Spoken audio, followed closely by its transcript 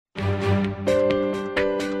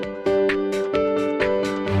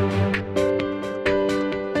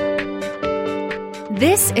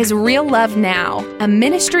This is Real Love Now, a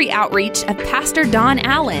ministry outreach of Pastor Don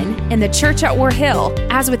Allen in the church at War Hill.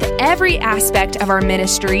 As with every aspect of our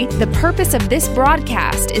ministry, the purpose of this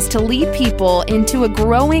broadcast is to lead people into a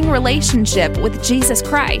growing relationship with Jesus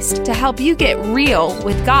Christ to help you get real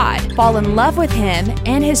with God, fall in love with Him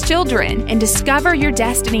and His children, and discover your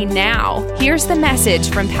destiny now. Here's the message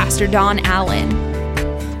from Pastor Don Allen.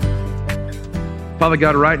 Father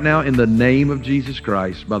God, right now in the name of Jesus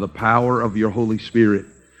Christ, by the power of your Holy Spirit,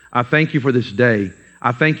 I thank you for this day.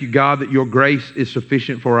 I thank you, God, that your grace is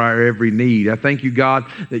sufficient for our every need. I thank you, God,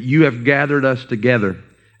 that you have gathered us together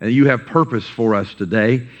and you have purpose for us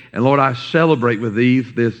today. And Lord, I celebrate with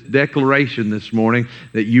this declaration this morning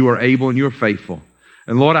that you are able and you are faithful.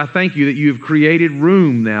 And Lord, I thank you that you have created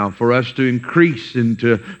room now for us to increase and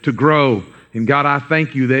to grow. And God, I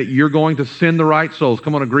thank you that you're going to send the right souls.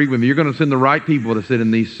 Come on, agree with me. You're going to send the right people to sit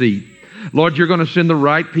in these seats. Lord, you're going to send the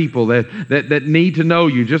right people that need to know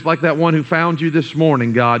you, just like that one who found you this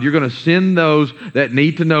morning, God. You're going to send those that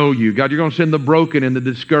need to know you. God, you're going to send the broken and the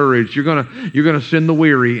discouraged. You're going to send the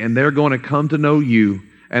weary, and they're going to come to know you,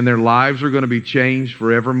 and their lives are going to be changed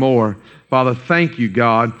forevermore. Father, thank you,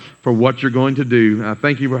 God, for what you're going to do. I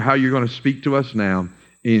thank you for how you're going to speak to us now.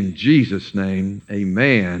 In Jesus' name,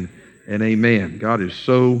 amen. And amen. God is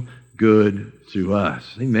so good to us.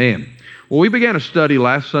 Amen. Well, we began a study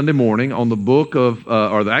last Sunday morning on the book of,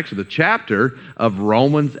 the chapter of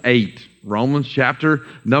Romans 8. Romans chapter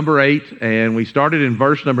number 8, and we started in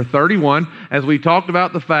verse number 31 as we talked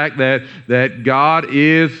about the fact that God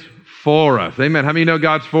is for us. Amen. How many know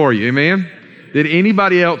God's for you? Amen. Did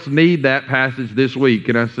anybody else need that passage this week?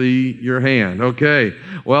 Can I see your hand? Okay.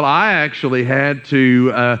 Well, I actually had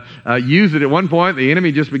to use it at one point. The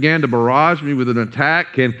enemy just began to barrage me with an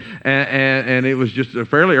attack, and it was just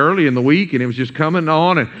fairly early in the week, and it was just coming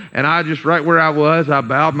on, and I just, right where I was, I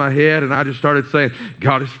bowed my head, and I just started saying,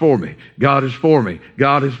 God is for me. God is for me.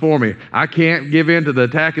 God is for me. I can't give in to the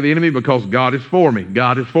attack of the enemy because God is for me.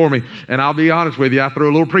 God is for me. And I'll be honest with you, I threw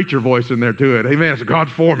a little preacher voice in there to it. Amen. So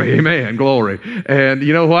God's for me. Amen. Glory. And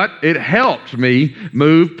you know what? It helped me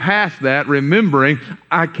move past that, remembering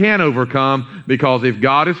I can overcome, because if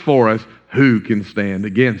God is for us, who can stand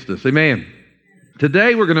against us? Amen.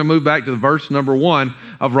 Today we're going to move back to verse number 1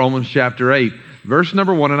 of Romans chapter 8. Verse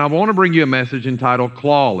number 1, and I want to bring you a message entitled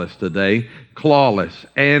Clawless today. Clawless.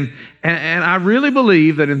 And I really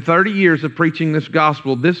believe that in 30 years of preaching this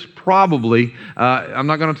gospel, this probably, I'm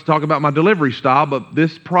not going to talk about my delivery style, but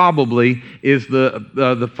this probably is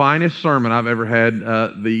the finest sermon I've ever had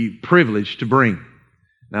the privilege to bring.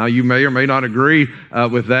 Now, you may or may not agree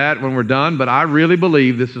with that when we're done, but I really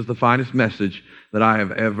believe this is the finest message that I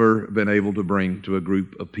have ever been able to bring to a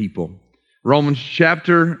group of people. Romans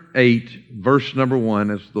chapter 8, verse number 1,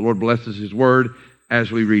 as the Lord blesses His word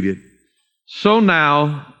as we read it. So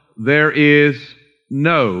now there is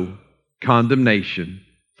no condemnation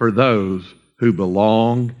for those who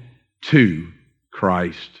belong to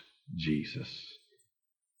Christ Jesus.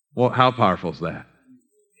 Well, how powerful is that?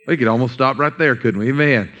 We could almost stop right there, couldn't we?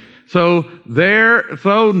 Amen. So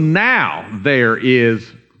now there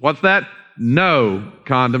is, what's that? No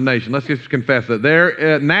condemnation. Let's just confess that.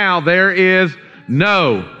 Now there is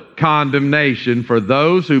no condemnation for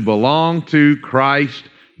those who belong to Christ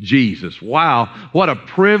Jesus. Wow, what a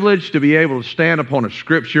privilege to be able to stand upon a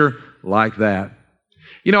scripture like that.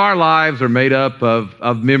 You know, our lives are made up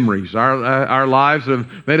of memories. Our lives are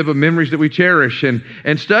made up of memories that we cherish. And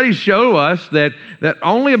studies show us that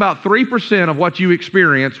only about 3% of what you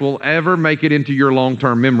experience will ever make it into your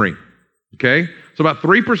long-term memory. Okay? So about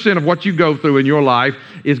 3% of what you go through in your life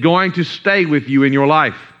is going to stay with you in your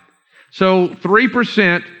life. So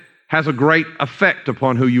 3% has a great effect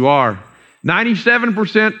upon who you are.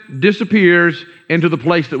 97% disappears into the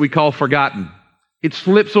place that we call forgotten. It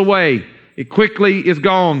slips away. It quickly is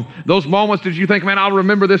gone. Those moments that you think, man, I'll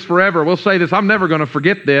remember this forever. We'll say this, I'm never going to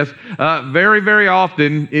forget this. Very, very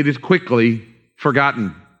often it is quickly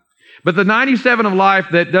forgotten. But the 97 of life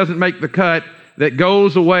that doesn't make the cut, that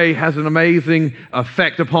goes away, has an amazing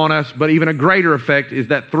effect upon us, but even a greater effect is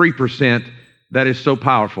that 3% that is so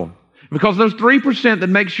powerful. Because those 3% that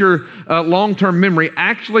makes your long-term memory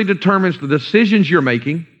actually determines the decisions you're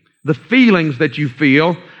making, the feelings that you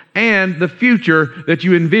feel, and the future that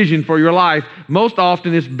you envision for your life, most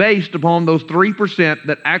often is based upon those 3%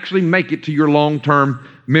 that actually make it to your long-term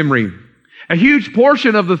memory. A huge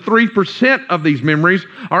portion of the 3% of these memories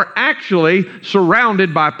are actually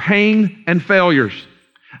surrounded by pain and failures.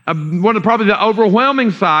 One of probably the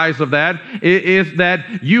overwhelming size of that is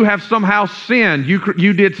that you have somehow sinned.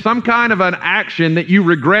 You did some kind of an action that you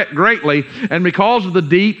regret greatly, and because of the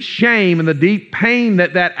deep shame and the deep pain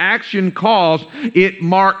that that action caused, it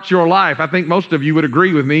marked your life. I think most of you would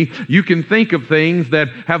agree with me. You can think of things that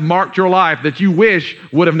have marked your life that you wish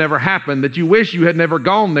would have never happened, that you wish you had never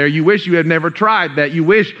gone there, you wish you had never tried that, you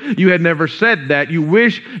wish you had never said that, you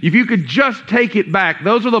wish if you could just take it back.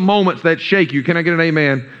 Those are the moments that shake you. Can I get an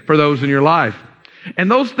amen for those in your life? And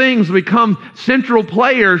those things become central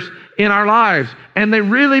players in our lives, and they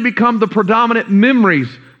really become the predominant memories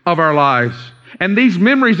of our lives. And these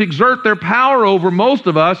memories exert their power over most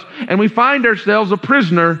of us, and we find ourselves a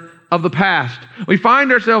prisoner of the past. We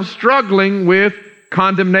find ourselves struggling with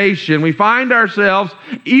condemnation. We find ourselves,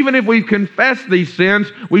 even if we confess these sins,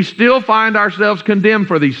 we still find ourselves condemned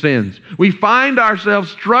for these sins. We find ourselves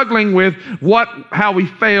struggling with how we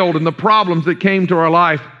failed and the problems that came to our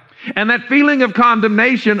life. And that feeling of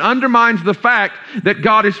condemnation undermines the fact that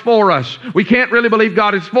God is for us. We can't really believe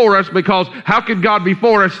God is for us because how could God be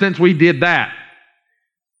for us since we did that?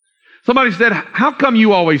 Somebody said, how come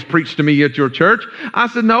you always preach to me at your church? I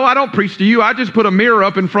said, no, I don't preach to you. I just put a mirror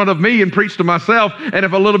up in front of me and preach to myself. And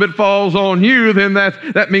if a little bit falls on you, then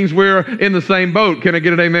that means we're in the same boat. Can I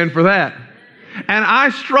get an amen for that? And I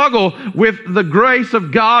struggle with the grace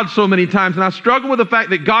of God so many times. And I struggle with the fact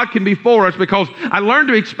that God can be for us because I learned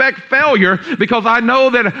to expect failure because I know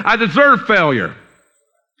that I deserve failure.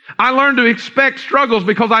 I learned to expect struggles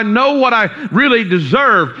because I know what I really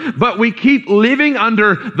deserve, but we keep living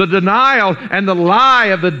under the denial and the lie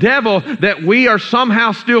of the devil that we are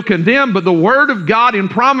somehow still condemned, but the Word of God in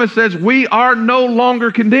promise says we are no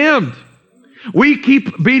longer condemned. We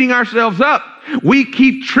keep beating ourselves up. We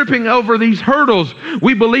keep tripping over these hurdles.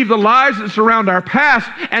 We believe the lies that surround our past,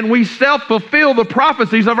 and we self-fulfill the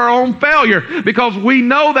prophecies of our own failure because we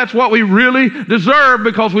know that's what we really deserve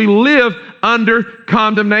because we live under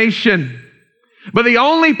condemnation. But the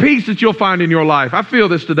only peace that you'll find in your life, I feel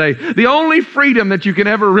this today, the only freedom that you can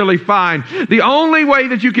ever really find, the only way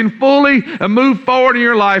that you can fully move forward in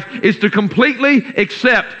your life is to completely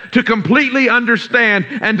accept, to completely understand,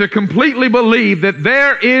 and to completely believe that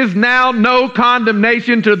there is now no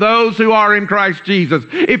condemnation to those who are in Christ Jesus.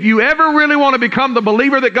 If you ever really want to become the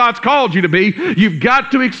believer that God's called you to be, you've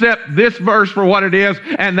got to accept this verse for what it is,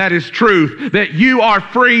 and that is truth, that you are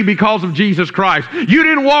free because of Jesus Christ. You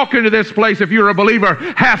didn't walk into this place if you're a believer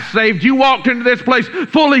half saved. You walked into this place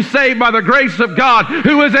fully saved by the grace of God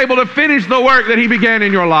who is able to finish the work that He began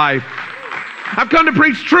in your life. I've come to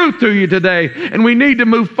preach truth to you today, and we need to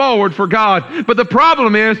move forward for God. But the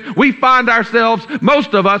problem is we find ourselves,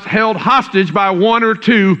 most of us, held hostage by one or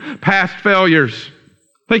two past failures.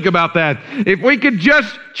 Think about that. If we could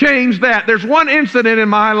just change that. There's one incident in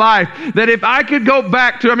my life that if I could go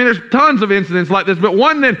back to, there's tons of incidents like this, but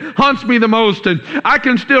one that haunts me the most, and I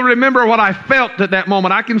can still remember what I felt at that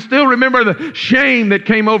moment. I can still remember the shame that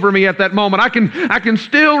came over me at that moment. I can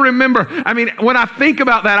still remember, when I think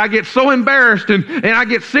about that, I get so embarrassed and I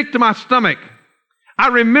get sick to my stomach. I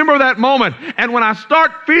remember that moment, and when I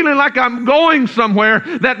start feeling like I'm going somewhere,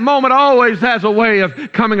 that moment always has a way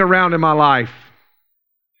of coming around in my life.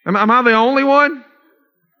 Am I the only one?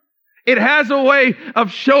 It has a way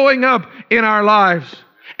of showing up in our lives.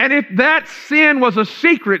 And if that sin was a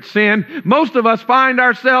secret sin, most of us find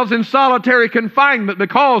ourselves in solitary confinement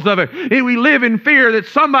because of it. We live in fear that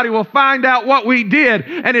somebody will find out what we did.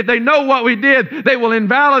 And if they know what we did, they will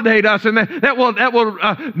invalidate us. And that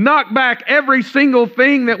will knock back every single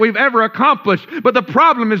thing that we've ever accomplished. But the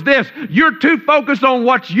problem is this. You're too focused on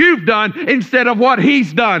what you've done instead of what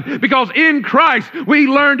He's done. Because in Christ, we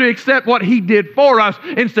learn to accept what He did for us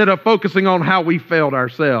instead of focusing on how we failed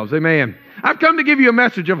ourselves. Amen. I've come to give you a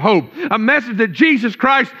message of hope, a message that Jesus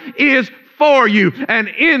Christ is for you, and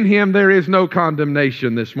in Him there is no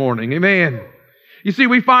condemnation this morning. Amen. You see,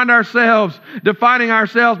 we find ourselves defining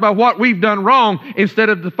ourselves by what we've done wrong instead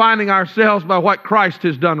of defining ourselves by what Christ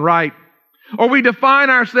has done right. Or we define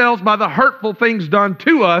ourselves by the hurtful things done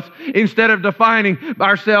to us instead of defining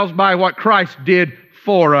ourselves by what Christ did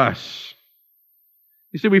for us.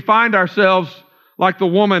 You see, we find ourselves like the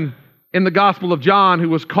woman in the Gospel of John who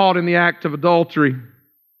was caught in the act of adultery.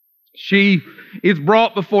 She is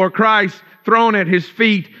brought before Christ, thrown at His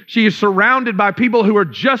feet. She is surrounded by people who are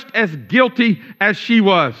just as guilty as she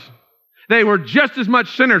was. They were just as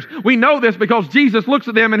much sinners. We know this because Jesus looks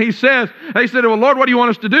at them and He says, they said, well, Lord, what do you want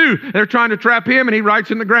us to do? They're trying to trap Him, and He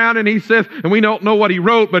writes in the ground, and He says, and we don't know what He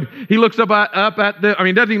wrote, but He looks doesn't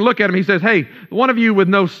even look at him. He says, hey, one of you with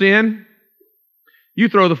no sin, you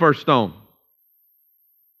throw the first stone.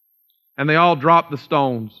 And they all drop the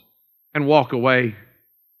stones and walk away.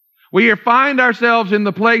 We find ourselves in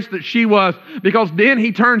the place that she was, because then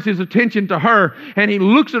he turns his attention to her and he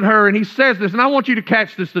looks at her and he says this, and I want you to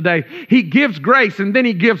catch this today. He gives grace and then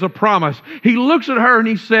he gives a promise. He looks at her and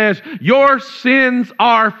he says, your sins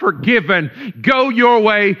are forgiven. Go your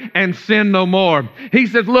way and sin no more. He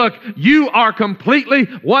says, look, you are completely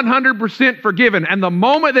 100% forgiven. And the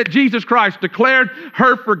moment that Jesus Christ declared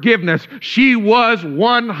her forgiveness, she was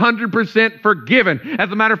 100% forgiven. As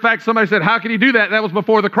a matter of fact, somebody said, how can he do that? That was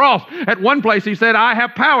before the cross. At one place he said, I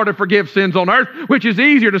have power to forgive sins on earth, which is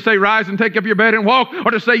easier to say, rise and take up your bed and walk,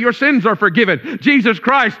 or to say your sins are forgiven. Jesus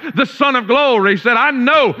Christ, the Son of glory, said, I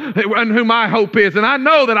know in whom my hope is, and I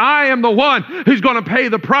know that I am the one who's going to pay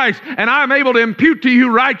the price, and I'm able to impute to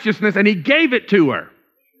you righteousness, and he gave it to her.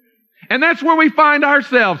 And that's where we find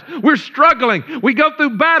ourselves. We're struggling. We go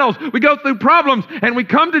through battles. We go through problems. And we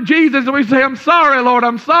come to Jesus and we say, I'm sorry, Lord.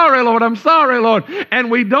 I'm sorry, Lord. I'm sorry, Lord.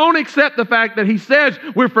 And we don't accept the fact that he says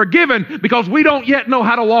we're forgiven because we don't yet know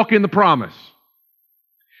how to walk in the promise.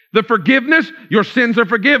 The forgiveness, your sins are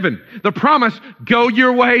forgiven. The promise, go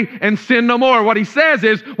your way and sin no more. What he says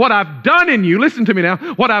is, what I've done in you, listen to me now,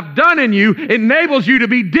 what I've done in you enables you to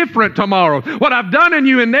be different tomorrow. What I've done in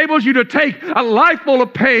you enables you to take a life full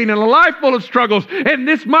of pain and a life full of struggles. And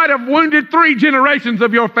this might have wounded 3 generations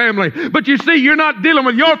of your family. But you see, you're not dealing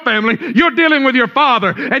with your family, you're dealing with your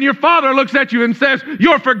father. And your father looks at you and says,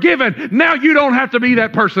 you're forgiven. Now you don't have to be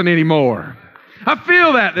that person anymore. I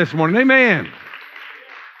feel that this morning. Amen.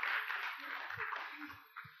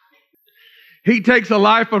 He takes a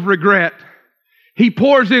life of regret. He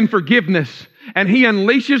pours in forgiveness, and he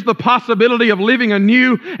unleashes the possibility of living a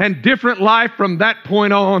new and different life from that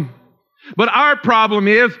point on. But our problem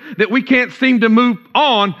is that we can't seem to move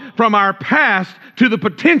on from our past to the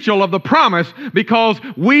potential of the promise because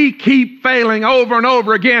we keep failing over and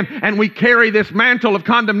over again, and we carry this mantle of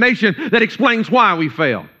condemnation that explains why we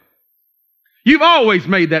fail. You've always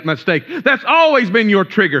made that mistake. That's always been your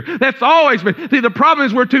trigger. That's always been. See, the problem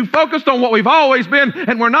is we're too focused on what we've always been,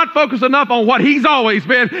 and we're not focused enough on what he's always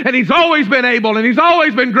been, and he's always been able, and he's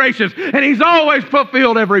always been gracious, and he's always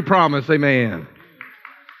fulfilled every promise. Amen.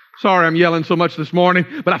 Sorry I'm yelling so much this morning,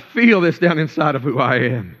 but I feel this down inside of who I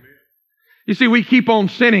am. You see, we keep on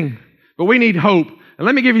sinning, but we need hope. And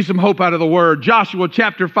let me give you some hope out of the Word. Joshua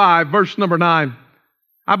chapter 5, verse number 9.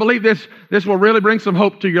 I believe this will really bring some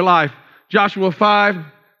hope to your life. Joshua 5,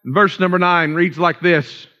 verse number 9 reads like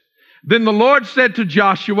this. Then the Lord said to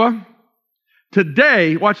Joshua,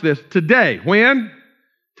 today, watch this, today, when?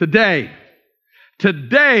 Today.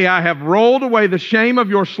 Today I have rolled away the shame of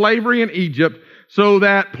your slavery in Egypt, so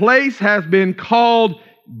that place has been called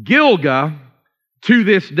Gilgal to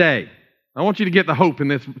this day. I want you to get the hope in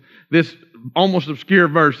this almost obscure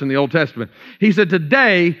verse in the Old Testament. He said,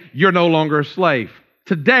 today you're no longer a slave.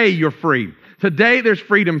 Today you're free. Today there's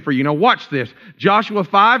freedom for you. Now watch this. Joshua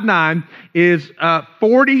 5:9 is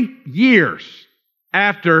 40 years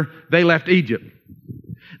after they left Egypt.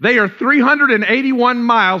 They are 381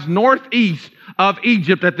 miles northeast of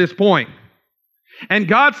Egypt at this point. And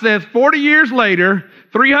God says 40 years later,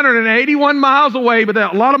 381 miles away, but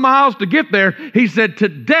a lot of miles to get there, he said,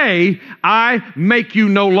 today I make you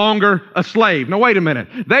no longer a slave. Now wait a minute.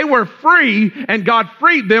 They were free, and God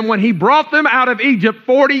freed them when he brought them out of Egypt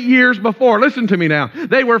 40 years before. Listen to me now.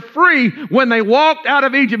 They were free when they walked out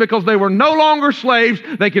of Egypt because they were no longer slaves.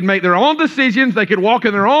 They could make their own decisions. They could walk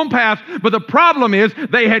in their own path. But the problem is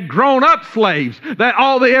they had grown up slaves. That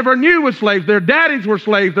all they ever knew was slaves. Their daddies were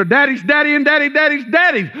slaves. Their daddy's daddy and daddy's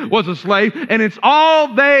daddy was a slave. And it's all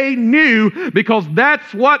they knew because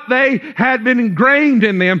that's what they had been ingrained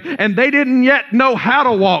in them, and they didn't yet know how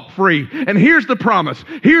to walk free. And here's the promise.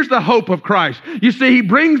 Here's the hope of Christ. You see, he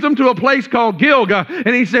brings them to a place called Gilgal,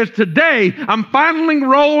 and he says, today I'm finally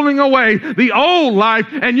rolling away the old life,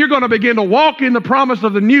 and you're going to begin to walk in the promise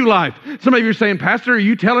of the new life. Some of you are saying, Pastor, are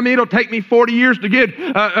you telling me it'll take me 40 years to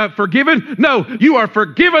get forgiven? No, you are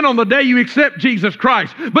forgiven on the day you accept Jesus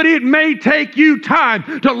Christ. But it may take you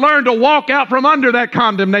time to learn to walk out from under that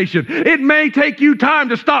condemnation. It may take you time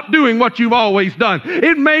to stop doing what you've always done.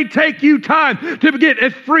 It may take you time to get a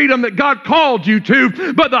freedom that God called you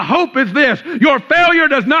to. But the hope is this. Your failure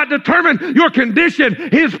does not determine your condition.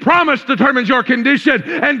 His promise determines your condition.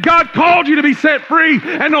 And God called you to be set free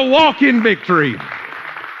and to walk in victory.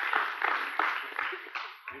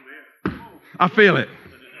 I feel it.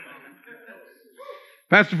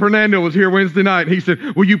 Pastor Fernando was here Wednesday night, and he said,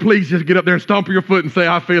 will you please just get up there and stomp your foot and say,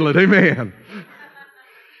 I feel it. Amen.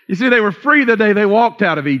 You see, they were free the day they walked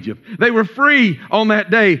out of Egypt. They were free on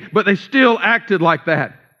that day, but they still acted like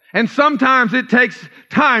that. And sometimes it takes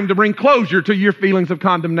time to bring closure to your feelings of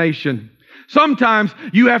condemnation. Sometimes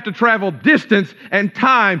you have to travel distance and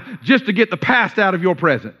time just to get the past out of your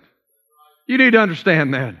present. You need to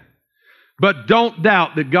understand that. But don't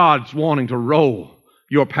doubt that God's wanting to roll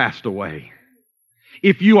your past away.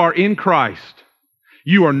 If you are in Christ,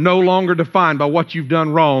 you are no longer defined by what you've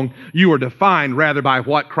done wrong. You are defined rather by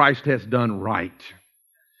what Christ has done right.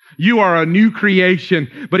 You are a new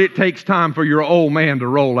creation, but it takes time for your old man to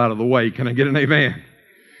roll out of the way. Can I get an amen?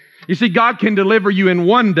 You see, God can deliver you in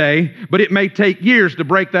one day, but it may take years to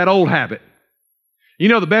break that old habit. You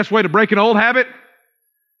know the best way to break an old habit?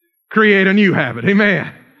 Create a new habit.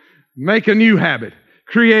 Amen. Make a new habit.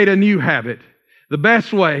 Create a new habit. The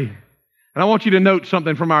best way, and I want you to note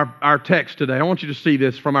something from our text today. I want you to see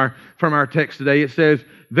this from our text today. It says,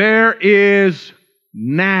 there is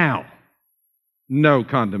now no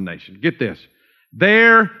condemnation. Get this.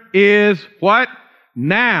 There is what?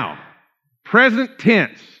 Now. Present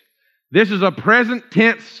tense. This is a present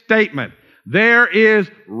tense statement. There is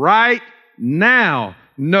right now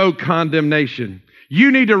no condemnation.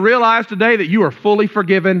 You need to realize today that you are fully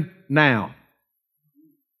forgiven now.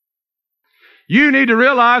 You need to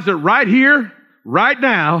realize that right here, right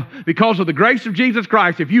now, because of the grace of Jesus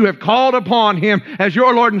Christ, if you have called upon Him as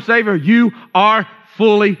your Lord and Savior, you are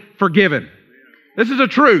fully forgiven. This is a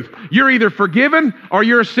truth. You're either forgiven or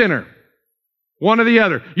you're a sinner. One or the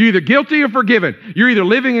other. You're either guilty or forgiven. You're either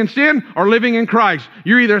living in sin or living in Christ.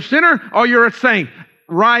 You're either a sinner or you're a saint.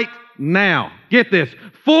 Right now. Get this.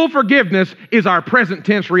 Full forgiveness is our present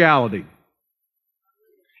tense reality.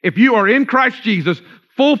 If you are in Christ Jesus,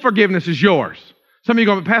 full forgiveness is yours. Some of you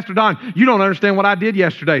go, but Pastor Don, you don't understand what I did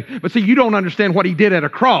yesterday. But see, you don't understand what He did at a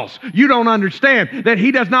cross. You don't understand that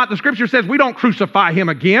He does not, the Scripture says we don't crucify Him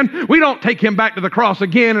again. We don't take Him back to the cross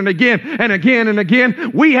again and again and again and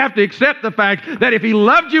again. We have to accept the fact that if He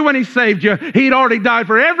loved you when He saved you, He'd already died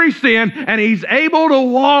for every sin, and He's able to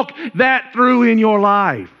walk that through in your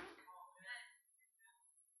life.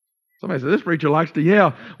 Somebody said, this preacher likes to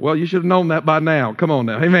yell. Well, you should have known that by now. Come on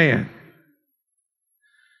now. Amen.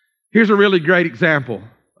 Here's a really great example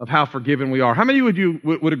of how forgiven we are. How many of you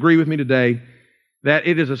would agree with me today that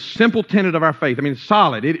it is a simple tenet of our faith? I mean,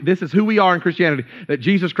 solid. This is who we are in Christianity, that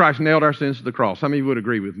Jesus Christ nailed our sins to the cross. How many of you would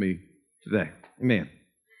agree with me today? Amen.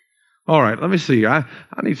 All right, let me see. I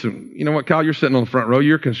need some, you know what, Kyle, you're sitting on the front row.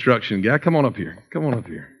 You're a construction guy. Come on up here. Come on up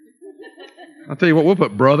here. I'll tell you what, we'll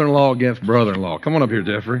put brother-in-law against brother-in-law. Come on up here,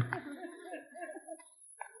 Jeffrey.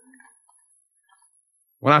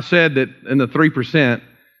 When I said that in the 3%,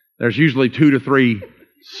 there's usually 2 to 3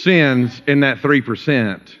 sins in that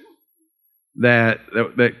 3%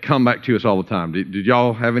 that come back to us all the time. Did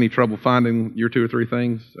y'all have any trouble finding your 2 or 3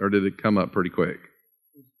 things, or did it come up pretty quick?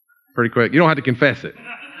 Pretty quick. You don't have to confess it.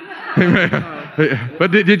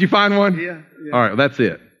 But did you find one? Yeah. All right, well, that's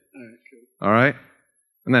it. All right, cool. All right?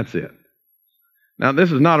 And that's it. Now,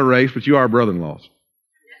 this is not a race, but you are brother-in-laws.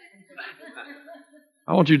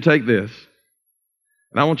 I want you to take this,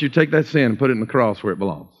 and I want you to take that sin and put it in the cross where it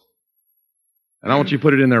belongs. And I want you to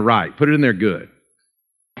put it in there right. Put it in there good.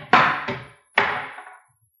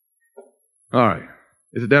 All right.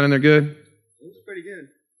 Is it down in there good? It's pretty good.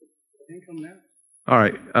 Ain't coming out. All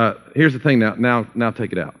right. Here's the thing now. Now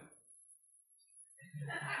take it out.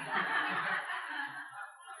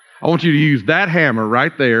 I want you to use that hammer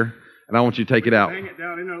right there, and I want you to take it out. Hang it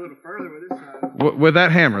down in there a little further with this side. With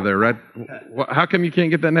that hammer there, right? How come you can't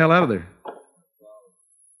get that nail out of there?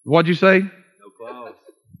 What'd you say? No claws.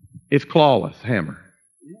 It's clawless hammer.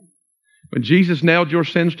 When Jesus nailed your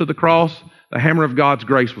sins to the cross, the hammer of God's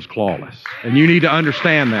grace was clawless. And you need to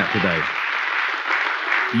understand that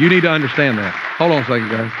today. You need to understand that. Hold on a second,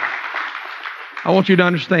 guys. I want you to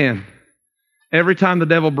understand, every time the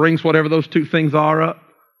devil brings whatever those 2 things are up,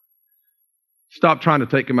 stop trying to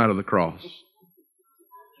take them out of the cross.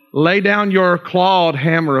 Lay down your clawed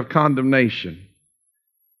hammer of condemnation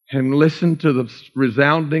and listen to the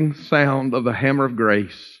resounding sound of the hammer of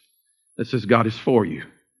grace that says God is for you.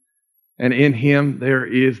 And in Him there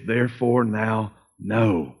is therefore now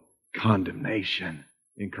no condemnation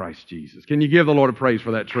in Christ Jesus. Can you give the Lord a praise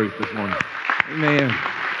for that truth this morning? Amen.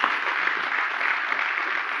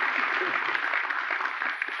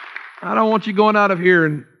 I don't want you going out of here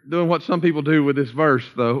and doing what some people do with this verse,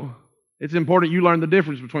 though. It's important you learn the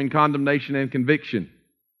difference between condemnation and conviction.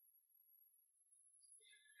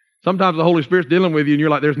 Sometimes the Holy Spirit's dealing with you and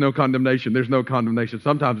you're like, there's no condemnation, there's no condemnation.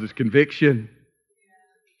 Sometimes it's conviction.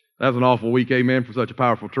 That's an awful week, amen, for such a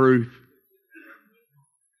powerful truth.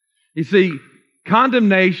 You see,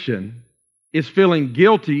 condemnation is feeling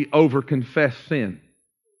guilty over confessed sin.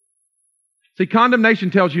 See,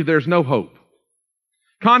 condemnation tells you there's no hope.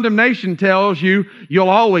 Condemnation tells you you'll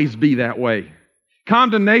always be that way.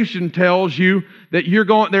 Condemnation tells you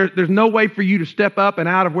that there's no way for you to step up and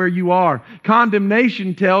out of where you are.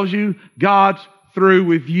 Condemnation tells you God's through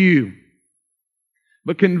with you.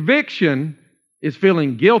 But conviction is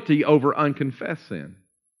feeling guilty over unconfessed sin,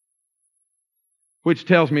 which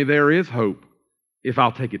tells me there is hope if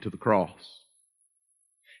I'll take it to the cross.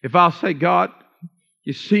 If I'll say, God,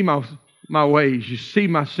 you see my ways, you see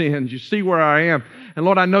my sins, you see where I am. And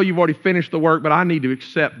Lord, I know you've already finished the work, but I need to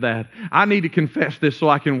accept that. I need to confess this so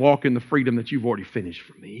I can walk in the freedom that you've already finished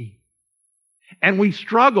for me. And we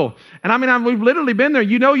struggle. And we've literally been there.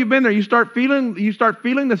 You know you've been there. You start feeling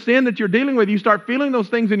the sin that you're dealing with. You start feeling those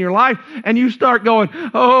things in your life, and you start going,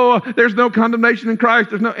 oh, there's no condemnation in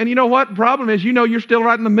Christ. And you know what? The problem is, you're still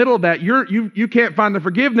right in the middle of that. You can't find the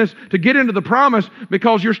forgiveness to get into the promise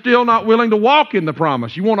because you're still not willing to walk in the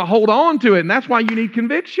promise. You want to hold on to it, and that's why you need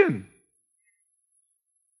conviction.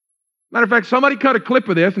 Matter of fact, somebody cut a clip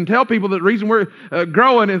of this and tell people that the reason we're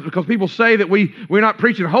growing is because people say that we're not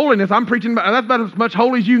preaching holiness. I'm preaching, that's about as much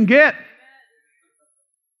holy as you can get.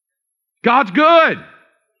 God's good.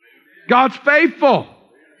 God's faithful.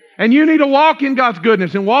 And you need to walk in God's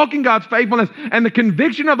goodness and walk in God's faithfulness. And the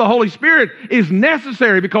conviction of the Holy Spirit is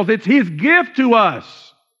necessary because it's His gift to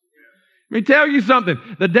us. Let me tell you something.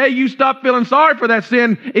 The day you stop feeling sorry for that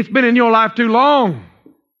sin, it's been in your life too long.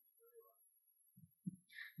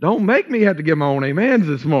 Don't make me have to give my own amens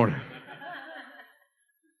this morning.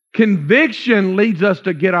 Conviction leads us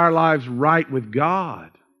to get our lives right with God.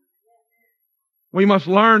 We must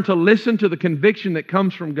learn to listen to the conviction that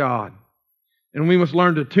comes from God. And we must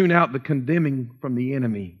learn to tune out the condemning from the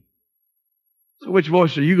enemy. So which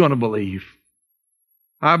voice are you going to believe?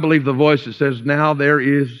 I believe the voice that says, now there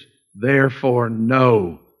is therefore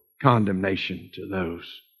no condemnation to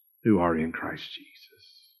those who are in Christ Jesus.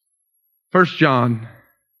 1 John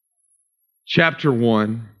chapter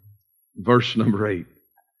 1, verse number 8.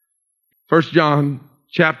 1 John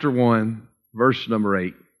chapter 1, verse number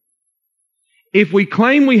 8. If we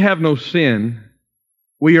claim we have no sin,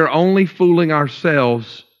 we are only fooling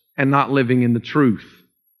ourselves and not living in the truth.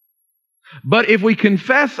 But if we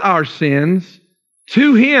confess our sins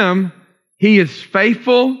to Him, He is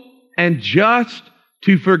faithful and just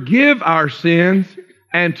to forgive our sins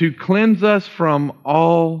and to cleanse us from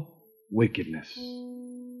all wickedness.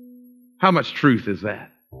 How much truth is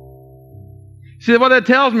that? See, what that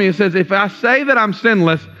tells me, it says, if I say that I'm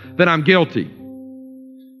sinless, then I'm guilty.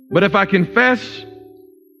 But if I confess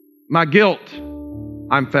my guilt,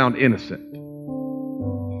 I'm found innocent.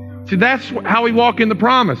 See, that's how we walk in the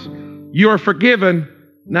promise. You are forgiven,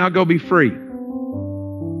 now go be free.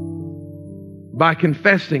 By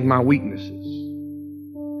confessing my weaknesses.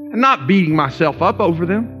 And not beating myself up over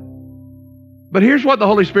them. But here's what the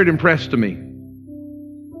Holy Spirit impressed to me.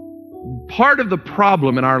 Part of the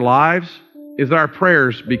problem in our lives is that our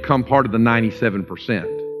prayers become part of the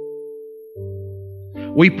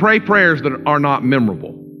 97%. We pray prayers that are not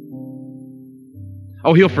memorable.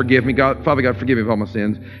 Oh, He'll forgive me. God, Father God, forgive me of all my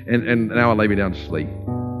sins. And now I'll lay me down to sleep.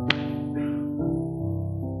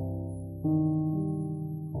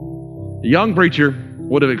 The young preacher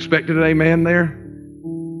would have expected an amen there,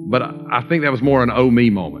 but I think that was more an oh me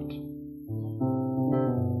moment.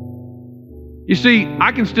 You see,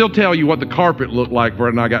 I can still tell you what the carpet looked like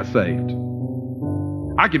when I got saved.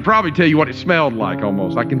 I could probably tell you what it smelled like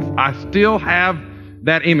almost. I still have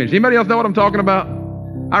that image. Anybody else know what I'm talking about?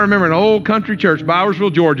 I remember an old country church,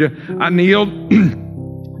 Bowersville, Georgia. I kneeled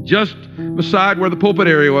just beside where the pulpit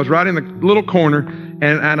area was, right in the little corner,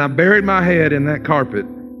 and I buried my head in that carpet.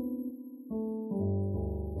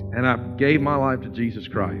 And I gave my life to Jesus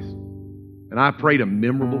Christ. And I prayed a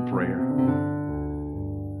memorable prayer.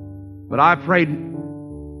 But I prayed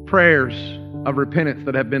prayers of repentance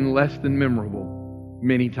that have been less than memorable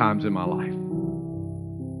many times in my life.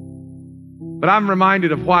 But I'm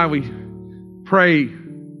reminded of why we pray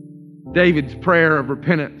David's prayer of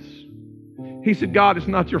repentance. He said, God, it's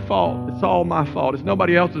not your fault. It's all my fault. It's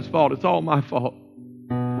nobody else's fault. It's all my fault.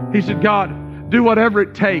 He said, God, do whatever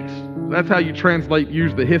it takes. That's how you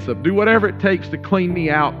use the hyssop. Do whatever it takes to clean me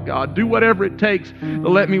out, God. Do whatever it takes to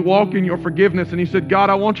let me walk in your forgiveness. And he said, God,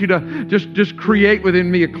 I want you to just create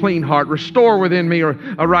within me a clean heart. Restore within me a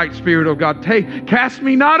right spirit, oh God. Cast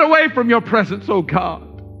me not away from your presence, oh God.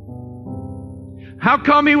 How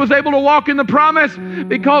come he was able to walk in the promise?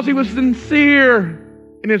 Because he was sincere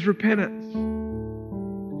in his repentance.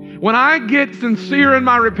 When I get sincere in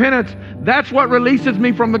my repentance, that's what releases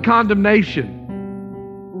me from the condemnation.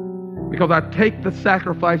 Because I take the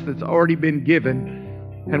sacrifice that's already been given,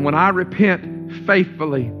 and when I repent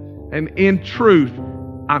faithfully and in truth,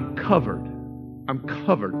 I'm covered. I'm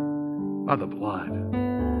covered by the blood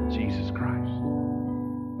of Jesus Christ.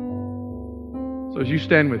 So as you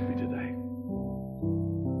stand with me today,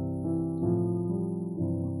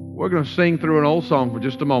 we're going to sing through an old song for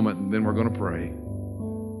just a moment, and then we're going to pray.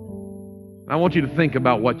 And I want you to think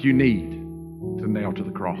about what you need to nail to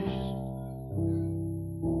the cross.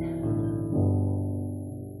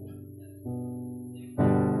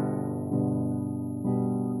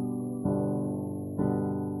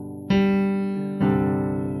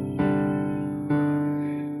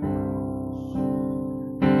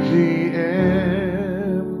 The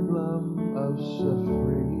emblem of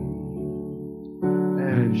suffering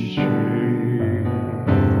and shame,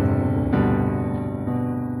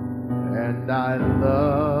 and I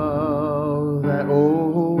love that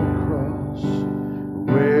old cross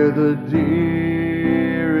where the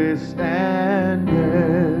dearest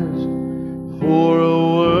standest for a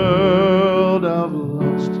world of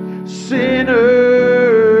lost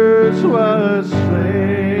sinners was slain.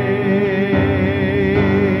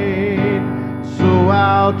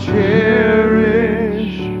 I'll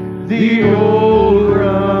cherish the old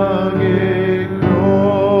rugged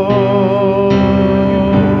cross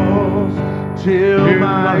till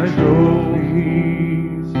my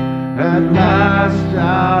trophies at last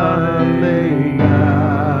I lay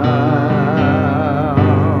down,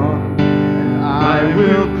 and I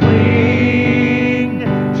will cling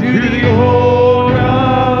to the old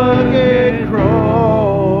rugged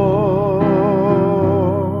cross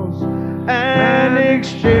and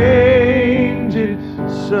exchange it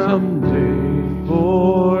someday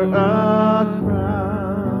for a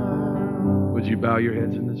crown. Would you bow your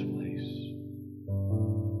heads in this place?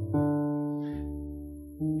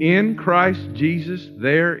 In Christ Jesus,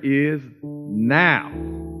 there is now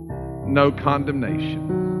no condemnation.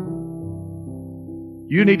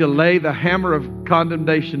 You need to lay the hammer of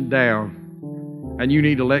condemnation down, and you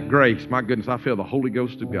need to let grace, my goodness, I feel the Holy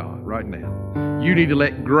Ghost of God right now. You need to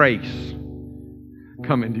let grace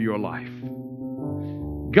come into your life.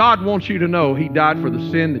 God wants you to know He died for the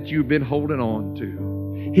sin that you've been holding on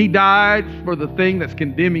to. He died for the thing that's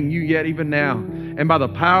condemning you yet even now. And by the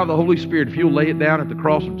power of the Holy Spirit, if you'll lay it down at the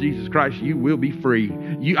cross of Jesus Christ, you will be free.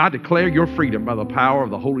 I declare your freedom by the power of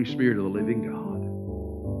the Holy Spirit of the living God.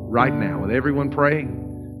 Right now, with everyone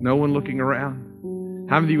praying, no one looking around.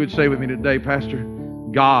 How many of you would say with me today, Pastor,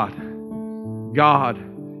 God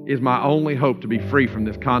is my only hope to be free from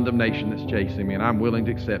this condemnation that's chasing me, and I'm willing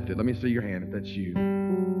to accept it. Let me see your hand if that's you.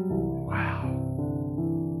 Wow.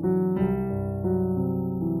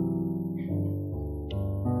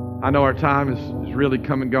 I know our time is really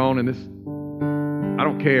come and gone, and I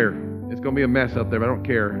don't care. It's going to be a mess up there, but I don't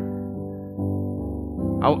care.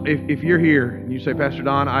 If you're here and you say, Pastor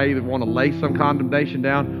Don, I either want to lay some condemnation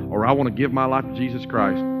down or I want to give my life to Jesus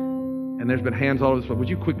Christ, and there's been hands all over this place, would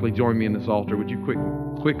you quickly join me in this altar? Would you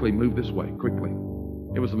quickly move this way, quickly?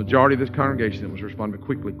 It was the majority of this congregation that was responding,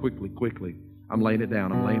 quickly. I'm laying it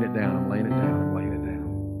down, I'm laying it down, I'm laying it down, I'm laying it down.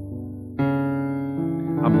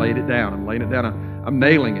 I'm laying it down, I'm laying it down, I'm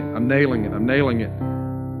nailing it, I'm nailing it, I'm nailing it.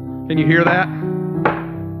 Can you hear that?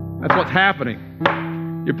 That's what's happening.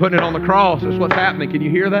 You're putting it on the cross. That's what's happening. Can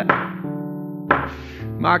you hear that?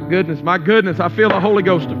 My goodness, I feel the Holy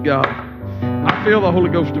Ghost of God. I feel the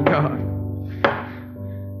Holy Ghost of God.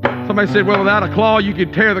 Somebody said, well, without a claw, you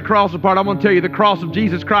could tear the cross apart. I'm going to tell you, the cross of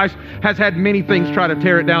Jesus Christ has had many things try to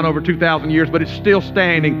tear it down over 2,000 years, but it's still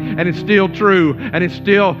standing, and it's still true, and it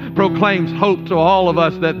still proclaims hope to all of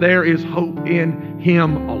us that there is hope in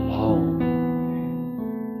Him alone.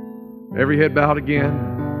 Every head bowed again.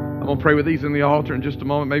 I'm going to pray with these in the altar in just a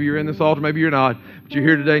moment. Maybe you're in this altar, maybe you're not. But you're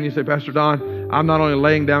here today and you say, Pastor Don, I'm not only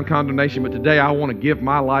laying down condemnation, but today I want to give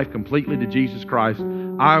my life completely to Jesus Christ.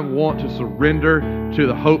 I want to surrender to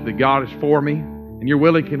the hope that God is for me. And you're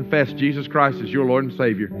willing to confess Jesus Christ as your Lord and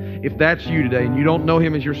Savior. If that's you today and you don't know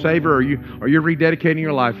Him as your Savior, or you're rededicating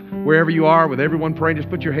your life, wherever you are, with everyone praying,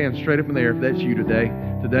 just put your hands straight up in the air if that's you today.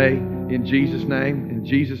 Today, in Jesus' name,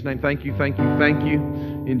 thank you.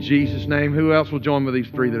 In Jesus' name, who else will join with these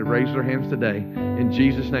three that have raised their hands today? In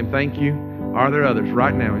Jesus' name, thank you. Are there others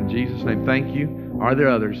right now? In Jesus' name, thank you. Are there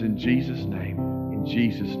others? In Jesus' name, in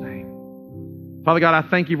Jesus' name. Father God, I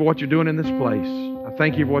thank you for what you're doing in this place. I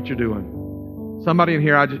thank you for what you're doing. Somebody in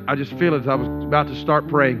here, I just feel it as I was about to start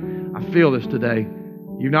praying. I feel this today.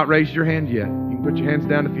 You've not raised your hand yet. You can put your hands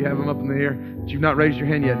down if you have them up in the air. But you've not raised your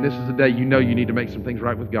hand yet. And this is the day you know you need to make some things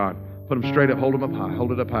right with God. Put them straight up. Hold them up high.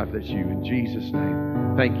 Hold it up high if that's you. In Jesus'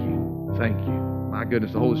 name. Thank you. Thank you. My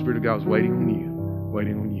goodness, the Holy Spirit of God is waiting on you.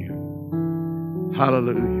 Waiting on you.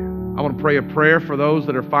 Hallelujah. I want to pray a prayer for those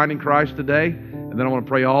that are finding Christ today. And then I want to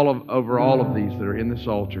pray over all of these that are in this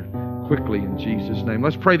altar. quickly in Jesus' name.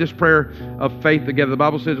 Let's pray this prayer of faith together. The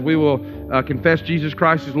Bible says we will confess Jesus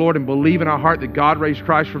Christ as Lord and believe in our heart that God raised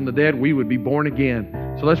Christ from the dead, we would be born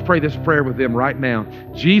again. So let's pray this prayer with them right now.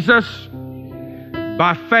 Jesus,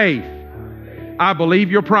 by faith, I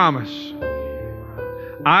believe your promise.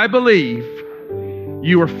 I believe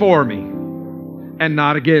you are for me and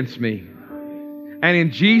not against me. And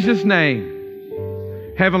in Jesus'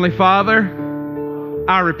 name, Heavenly Father,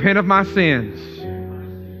 I repent of my sins.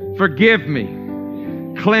 Forgive me.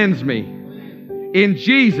 Cleanse me. In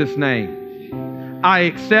Jesus' name, I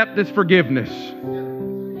accept this forgiveness.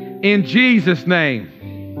 In Jesus'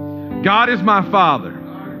 name, God is my Father.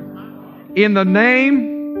 In the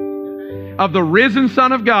name of the risen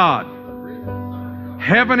Son of God,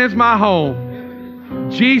 heaven is my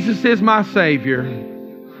home. Jesus is my Savior.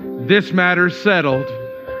 This matter is settled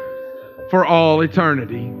for all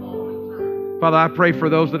eternity. Father, I pray for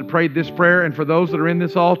those that have prayed this prayer and for those that are in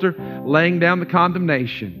this altar laying down the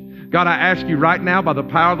condemnation. God, I ask you right now by the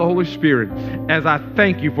power of the Holy Spirit, as I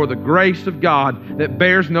thank you for the grace of God that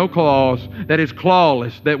bears no claws, that is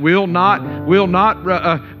clawless, that will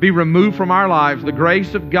not be removed from our lives, the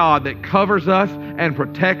grace of God that covers us and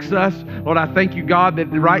protects us. Lord, I thank you, God, that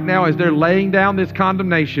right now as they're laying down this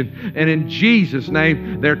condemnation, and in Jesus'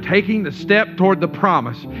 name, they're taking the step toward the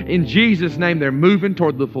promise. In Jesus' name, they're moving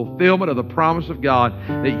toward the fulfillment of the promise of God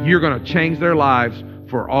that you're going to change their lives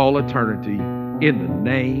for all eternity. In the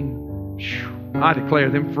name, I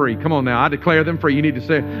declare them free. Come on now, I declare them free. You need to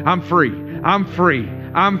say, I'm free. I'm free.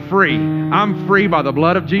 I'm free. I'm free by the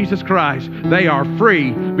blood of Jesus Christ. They are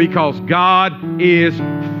free because God is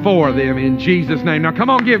for them in Jesus' name. Now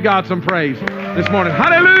come on, give God some praise this morning.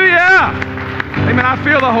 Hallelujah! Amen. I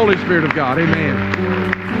feel the Holy Spirit of God. Amen.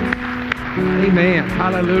 Amen.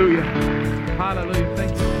 Hallelujah. Hallelujah.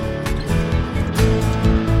 Thank you.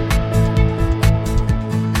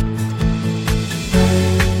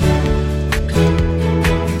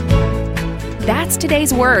 That's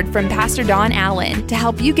today's word from Pastor Don Allen to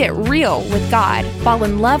help you get real with God, fall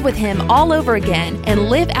in love with Him all over again, and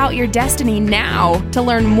live out your destiny now. To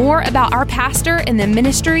learn more about our pastor and the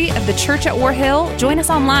ministry of the church at War Hill, join us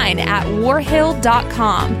online at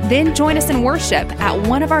warhill.com. Then join us in worship at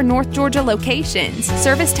one of our North Georgia locations.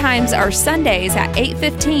 Service times are Sundays at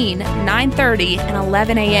 8:15, 9:30, and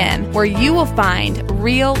 11 a.m., where you will find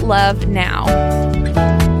real love now.